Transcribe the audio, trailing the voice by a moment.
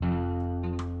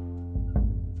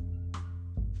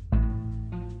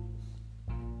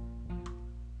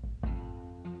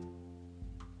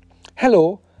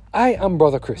Hello, I am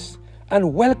Brother Chris,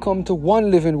 and welcome to One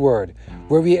Living Word,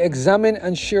 where we examine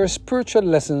and share spiritual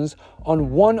lessons on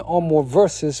one or more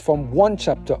verses from one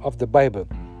chapter of the Bible.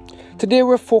 Today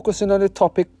we're focusing on the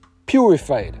topic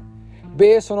purified,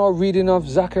 based on our reading of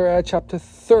Zechariah chapter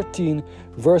 13,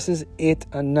 verses 8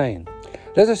 and 9.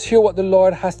 Let us hear what the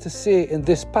Lord has to say in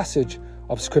this passage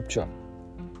of Scripture.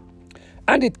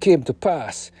 And it came to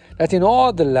pass that in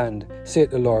all the land, saith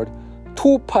the Lord,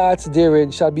 2 parts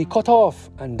therein shall be cut off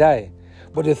and die,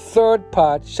 but the 3rd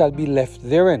part shall be left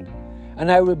therein. And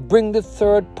I will bring the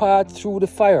 3rd part through the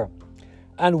fire,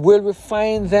 and will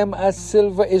refine them as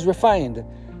silver is refined,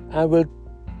 and will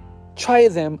try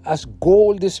them as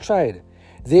gold is tried.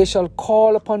 They shall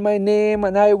call upon my name,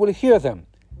 and I will hear them.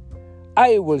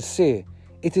 I will say,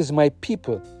 it is my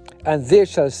people, and they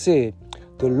shall say,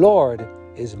 the Lord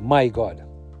is my God.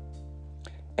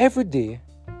 Every day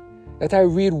that I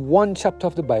read one chapter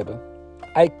of the Bible,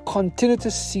 I continue to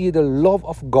see the love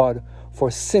of God for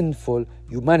sinful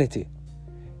humanity.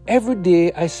 Every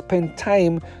day I spend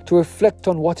time to reflect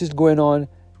on what is going on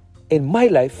in my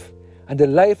life and the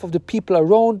life of the people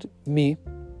around me.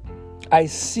 I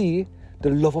see the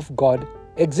love of God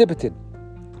exhibited.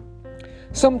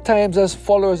 Sometimes as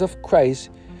followers of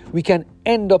Christ, we can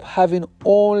end up having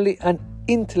only an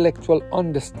intellectual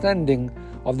understanding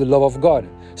of the love of God.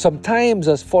 Sometimes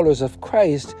as followers of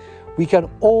Christ, we can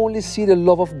only see the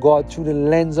love of God through the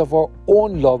lens of our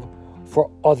own love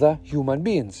for other human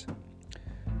beings.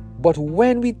 But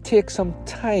when we take some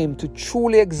time to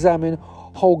truly examine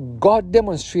how God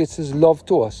demonstrates His love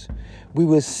to us, we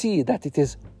will see that it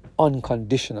is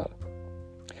unconditional.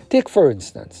 Take, for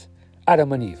instance,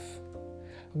 Adam and Eve.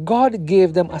 God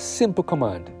gave them a simple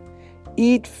command: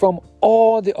 eat from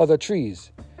all the other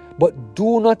trees, but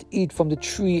do not eat from the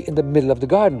tree in the middle of the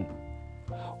garden.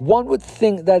 One would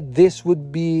think that this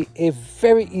would be a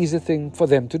very easy thing for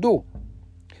them to do.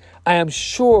 I am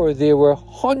sure there were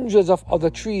hundreds of other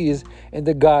trees in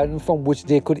the garden from which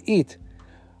they could eat.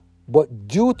 But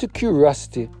due to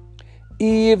curiosity,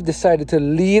 Eve decided to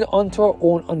lean onto her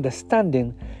own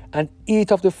understanding and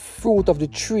eat of the fruit of the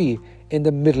tree in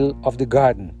the middle of the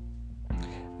garden.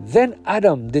 Then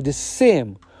Adam did the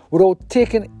same without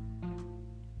taking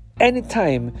any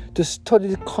time to study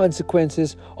the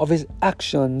consequences of his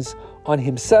actions on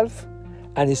himself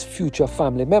and his future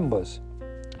family members.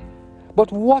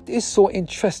 But what is so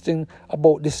interesting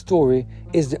about this story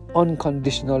is the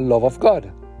unconditional love of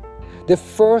God. The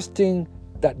first thing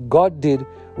that God did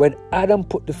when Adam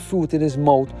put the fruit in his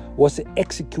mouth was to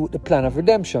execute the plan of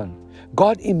redemption.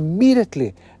 God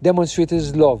immediately demonstrated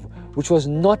His love, which was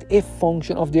not a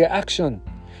function of their action.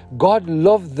 God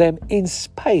loved them in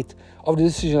spite of the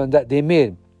decision that they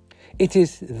made. It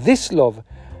is this love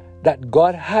that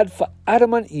God had for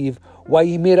Adam and Eve why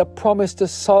He made a promise to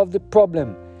solve the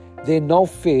problem they now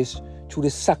face through the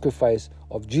sacrifice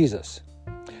of Jesus.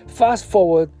 Fast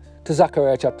forward to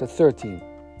Zechariah chapter 13.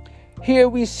 Here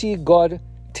we see God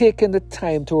taking the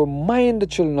time to remind the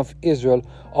children of Israel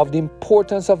of the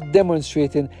importance of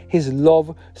demonstrating His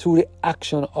love through the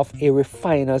action of a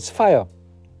refiner's fire.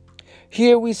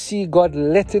 Here we see God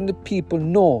letting the people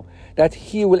know that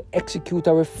He will execute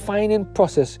a refining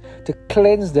process to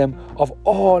cleanse them of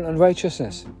all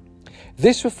unrighteousness.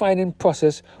 This refining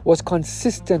process was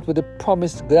consistent with the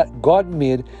promise that God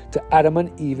made to Adam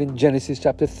and Eve in Genesis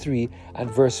chapter 3 and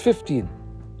verse 15.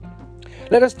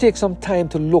 Let us take some time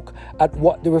to look at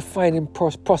what the refining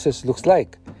process looks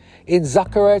like. In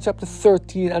Zechariah chapter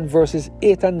 13 and verses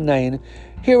 8 and 9,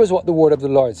 here is what the word of the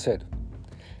Lord said.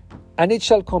 And it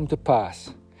shall come to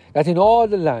pass that in all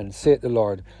the land, saith the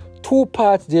Lord, 2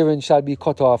 parts therein shall be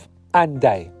cut off and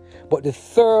die, but the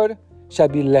 3rd shall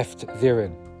be left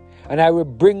therein. And I will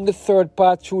bring the 3rd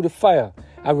part through the fire.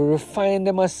 I will refine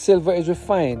them as silver is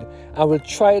refined. I will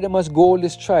try them as gold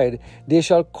is tried. They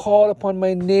shall call upon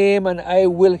my name, and I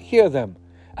will hear them.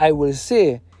 I will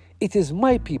say, it is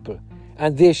my people.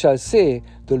 And they shall say,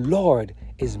 the Lord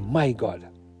is my God.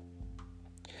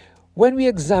 When we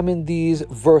examine these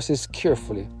verses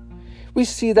carefully, we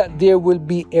see that there will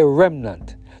be a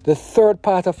remnant, the 3rd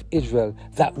part of Israel,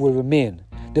 that will remain.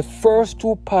 The first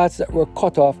 2 parts that were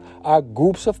cut off are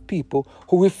groups of people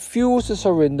who refuse to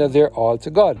surrender their all to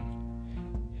God.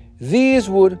 These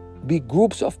would be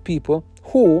groups of people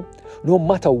who, no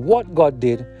matter what God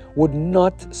did, would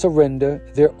not surrender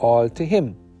their all to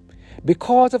Him.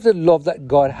 Because of the love that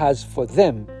God has for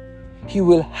them, He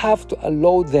will have to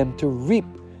allow them to reap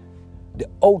the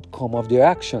outcome of their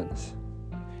actions.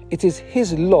 It is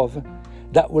His love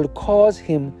that will cause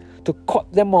Him to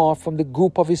cut them off from the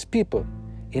group of His people.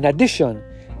 In addition,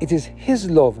 it is His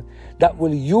love that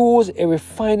will use a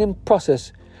refining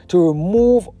process to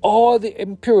remove all the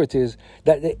impurities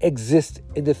that exist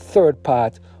in the third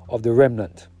part of the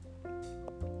remnant.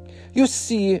 You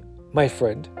see, my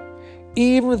friend,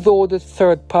 even though the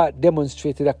third part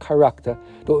demonstrated a character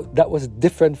that was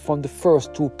different from the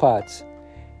first two parts,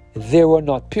 they were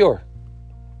not pure.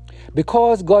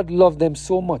 Because God loved them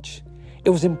so much,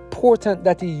 it was important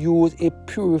that He used a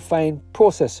purifying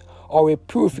process or a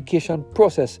purification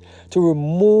process to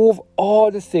remove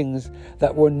all the things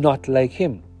that were not like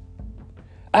Him.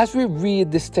 As we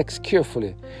read this text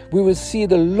carefully, we will see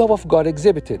the love of God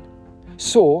exhibited.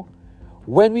 So,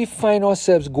 when we find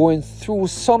ourselves going through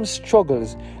some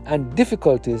struggles and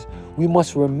difficulties, we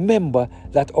must remember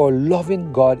that our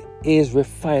loving God is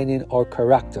refining our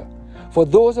character. For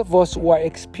those of us who are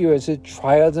experiencing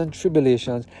trials and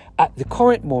tribulations at the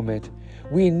current moment,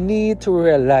 we need to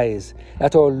realize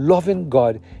that our loving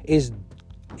God is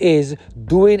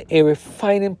doing a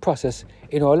refining process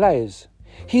in our lives.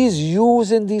 He is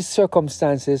using these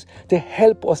circumstances to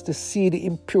help us to see the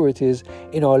impurities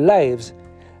in our lives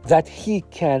that He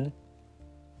can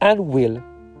and will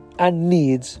and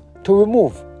needs to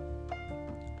remove.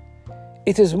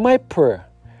 It is my prayer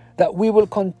that we will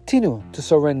continue to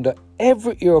surrender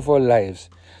every area of our lives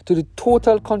to the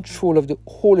total control of the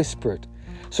Holy Spirit,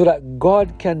 so that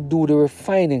God can do the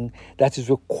refining that is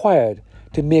required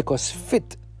to make us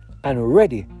fit and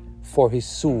ready for His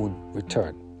soon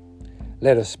return.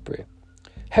 Let us pray.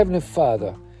 Heavenly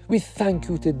Father, we thank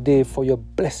You today for Your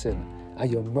blessing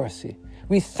and Your mercy.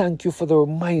 We thank You for the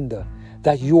reminder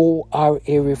that You are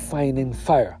a refining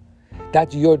fire,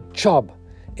 that Your job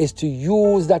is to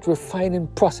use that refining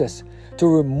process to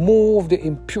remove the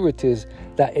impurities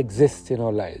that exist in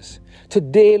our lives.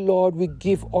 Today, Lord, we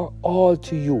give our all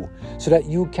to You so that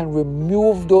You can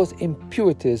remove those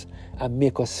impurities and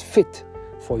make us fit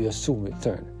for Your soon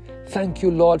return. Thank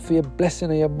You, Lord, for Your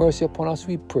blessing and Your mercy upon us,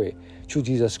 we pray. Through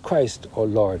Jesus Christ, our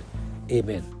Lord.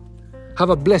 Amen. Have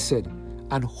a blessed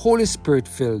and Holy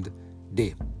Spirit-filled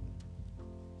day.